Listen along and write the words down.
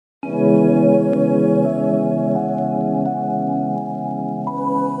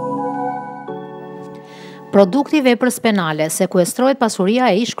Produkti veprës penale, sekuestrohet pasuria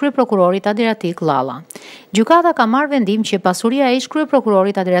e ish-kryeprokurorit Adriatik Llalla. Gjykata ka marrë vendim që pasuria e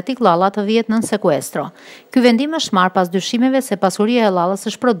ish-kryeprokurorit Adriatik Llalla të vihet nën sekuestro. Ky vendim është marrë pas dyshimeve se pasuria e Llallës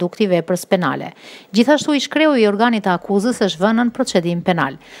është produkt i veprës penale. Gjithashtu ish-kreu i organit të akuzës është vënë në procedim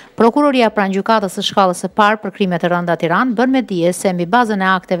penal. Prokuroria pranë gjykatës së shkallës së parë për krime të rënda Tiranë bën me dije se mbi bazën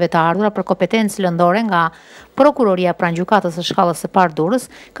e akteve të ardhura për kompetencë lëndore nga Prokuroria pranë gjykatës së shkallës së parë Durrës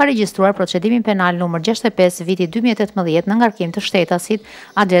ka regjistruar procedimin penal numër 65 viti 2018 në ngarkim të shtetasit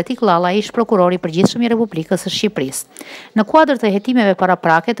Adriatik Llalla, ish prokurori i përgjithshëm i Republikës së Shqipërisë. Në kuadër të hetimeve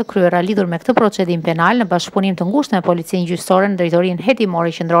paraprake të kryera lidhur me këtë procedim penal në bashkëpunim të ngushtë me Policinë Gjyqësore në Drejtorinë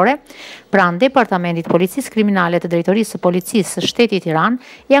Hetimore Qendrore, pranë Departamentit Policisë Kriminale të Drejtorisë së Policisë së Shtetit Tiranë,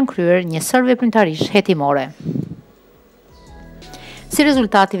 janë kryer një sër veprimtarish hetimore. Si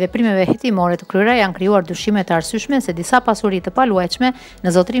rezultati veprimeve hetimore të kryera janë krijuar dyshime të arsyeshme se disa pasuri të paluajtshme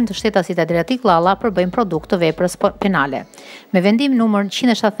në zotërim të shtetasit Adriatik Llalla përbëjnë produkt të veprës penale. Me vendim numër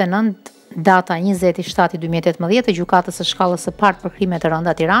 179 data 20/7/2018 të gjykatës së shkallës së parë për krime të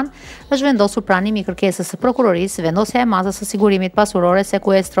rënda Tiranë, është vendosur pranimi i kërkesës së prokurorisë, vendosja e mazës së sigurimit pasurore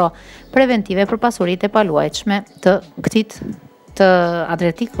sekuestro preventive për pasuritë e paluajtshme të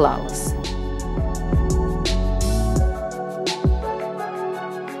Adriatik Llallës.